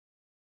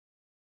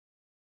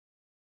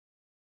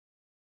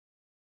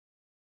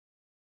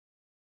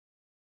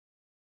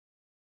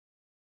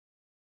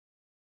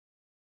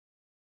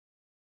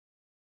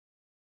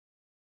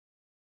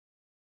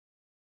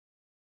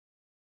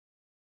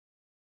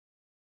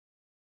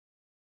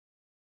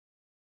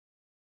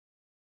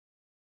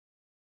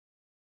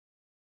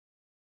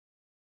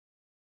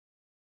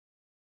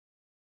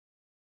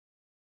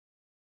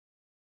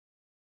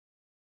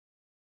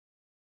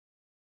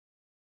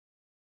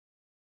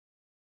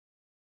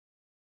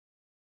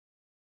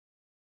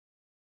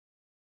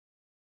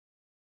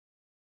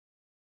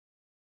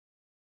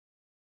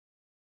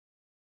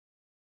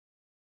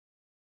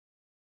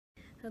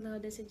Hello,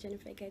 this is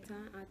Jennifer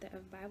Keaton, author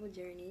of Bible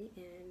Journey,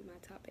 and my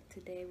topic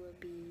today will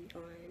be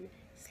on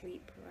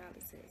sleep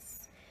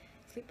paralysis.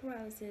 Sleep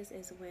paralysis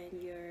is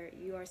when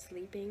you are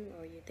sleeping,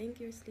 or you think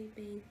you're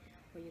sleeping,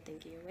 or you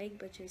think you're awake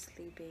but you're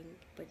sleeping,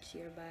 but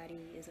your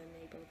body is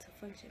unable to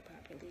function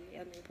properly,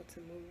 unable to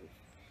move.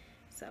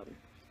 So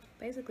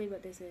basically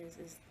what this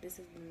is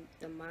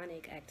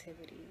demonic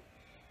activity.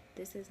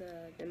 This is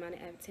a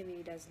demonic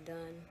activity that's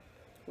done,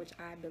 which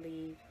I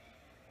believe,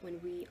 when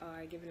we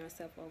are giving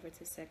ourselves over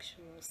to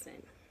sexual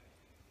sin.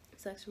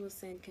 Sexual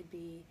sin could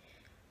be,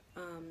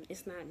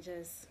 it's not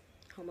just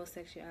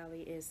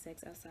homosexuality, is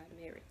sex outside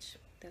marriage.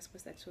 That's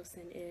what sexual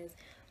sin is.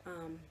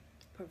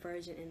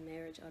 Perversion in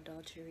marriage,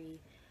 adultery,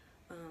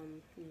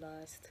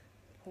 lust,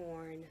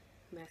 porn,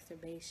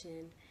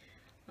 masturbation,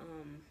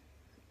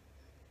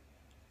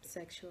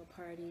 sexual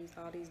parties,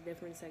 all these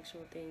different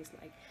sexual things.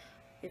 Like,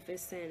 if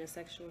it's sin, a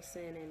sexual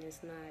sin, and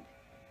it's not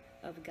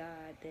of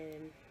God,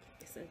 then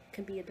it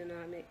can be a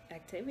demonic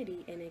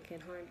activity, and it can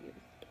harm you.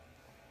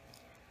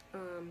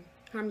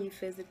 Harm you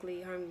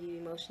physically, harm you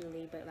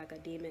emotionally, but like a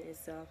demon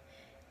itself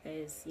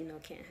is,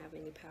 can't have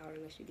any power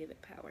unless you give it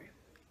power.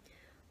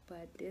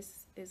 But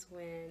this is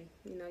when,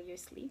 you're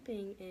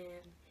sleeping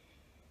and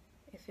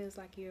it feels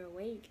like you're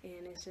awake,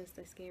 and it's just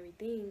a scary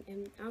thing.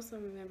 And also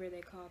remember, they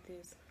call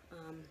this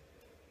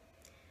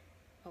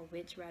a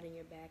witch riding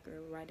your back, or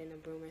riding a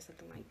broom, or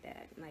something like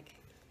that. Like,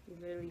 you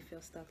literally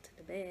feel stuck to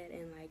the bed,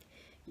 and like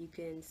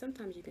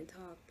sometimes you can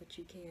talk, but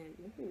you can't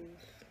move.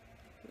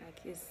 Like,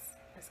 it's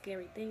a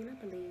scary thing. And I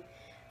believe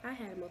I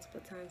had it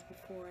multiple times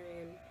before,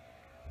 and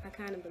I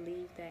kind of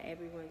believe that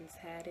everyone's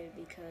had it,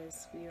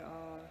 because we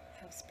all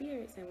have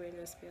spirits and we're in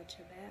a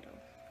spiritual battle.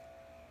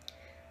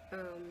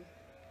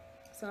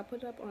 So I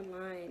put it up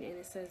online, and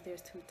it says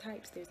there's two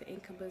types. There's the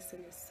incubus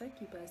and the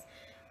succubus.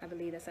 I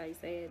believe that's how you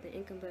say it. The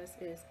incubus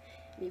is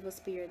an evil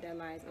spirit that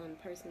lies on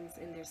persons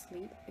in their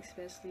sleep,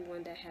 especially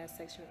one that has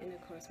sexual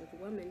intercourse with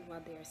a woman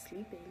while they are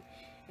sleeping.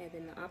 And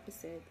then the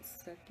opposite,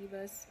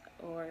 succubus,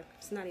 or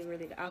it's not even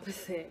really the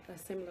opposite, a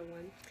similar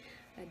one,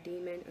 a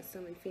demon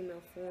assuming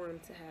female form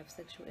to have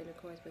sexual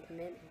intercourse with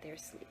men in their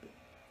sleep.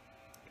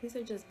 These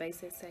are just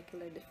basic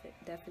secular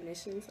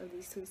definitions of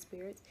these two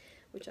spirits,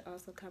 which are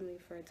also commonly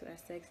referred to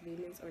as sex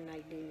demons or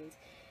night demons.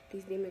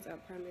 These demons are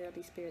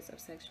primarily spirits of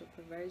sexual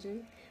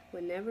perversion.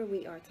 Whenever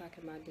we are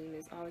talking about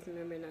demons, always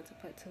remember not to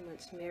put too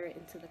much merit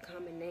into the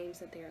common names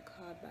that they are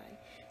called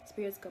by.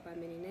 Spirits go by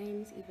many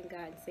names. Even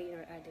God and Satan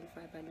are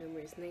identified by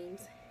numerous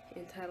names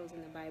and titles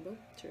in the Bible.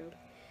 True.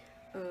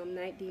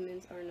 Night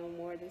demons are no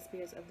more than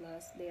spirits of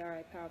lust. They are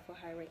a powerful,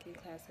 high-ranking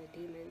class of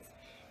demons.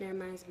 And that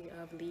reminds me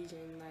of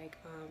Legion. Like,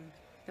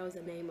 that was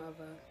the name of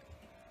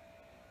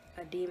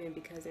a demon,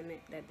 because it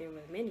meant that there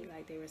were many.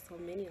 Like, there were so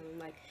many of them.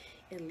 Like,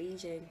 in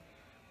Legion,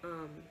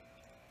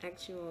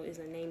 actual is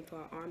a name for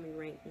an army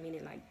rank,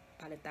 meaning like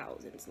by the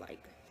thousands.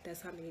 Like,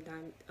 that's how many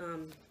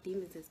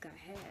demons this guy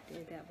had,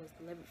 and that was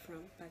delivered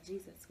from by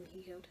Jesus when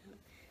he healed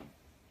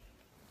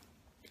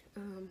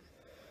him.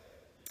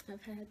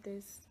 I've had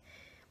this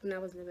when I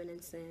was living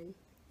in sin,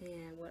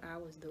 and what I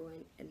was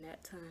doing in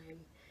that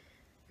time.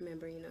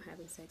 Remember,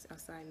 having sex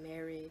outside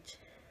marriage.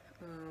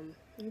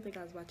 I don't think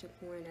I was watching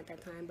porn at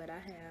that time, but I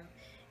have,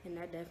 and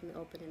that definitely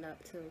opened it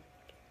up too.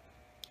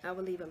 I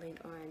will leave a link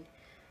on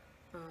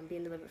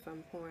being delivered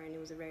from porn. It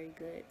was a very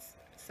good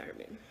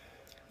sermon.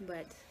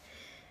 But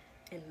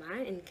in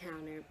my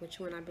encounter, which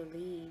one I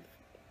believe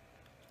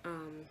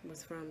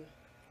was from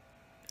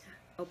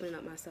opening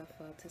up myself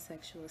up to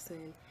sexual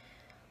sin,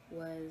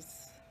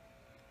 was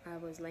I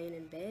was laying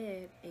in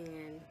bed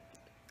and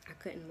I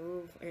couldn't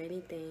move or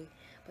anything,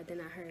 but then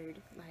I heard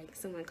like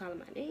someone calling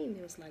my name.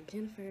 It was like,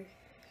 Jennifer.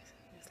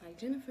 It's like,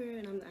 Jennifer,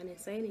 and I didn't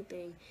say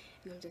anything,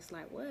 and I'm just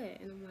like, what?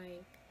 And I'm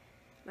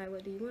like,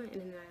 what do you want?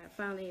 And then I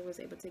finally was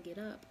able to get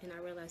up, and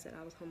I realized that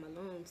I was home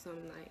alone. So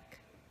I'm like,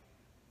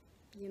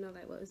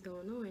 like, what was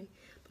going on?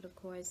 But of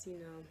course,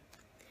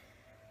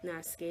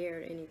 not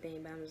scared or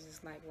anything, but I was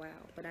just like, wow.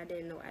 But I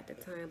didn't know at the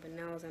time, but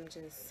now as I'm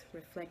just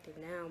reflecting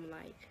now, I'm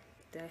like,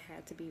 that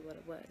had to be what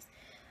it was.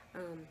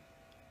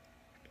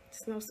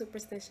 It's no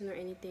superstition or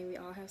anything. We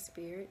all have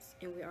spirits,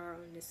 and we are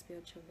on this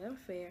spiritual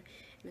welfare,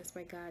 and that's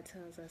why God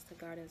tells us to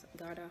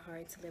guard our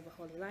hearts, to live a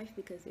holy life,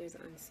 because there's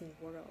an unseen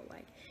world.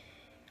 Like,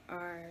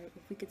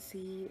 if we could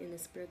see in the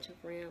spiritual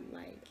realm,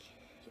 like,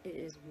 it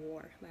is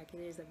war. Like,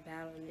 it is a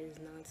battle, and it is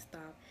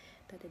non-stop,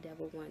 that the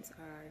devil wants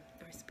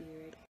our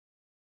spirit.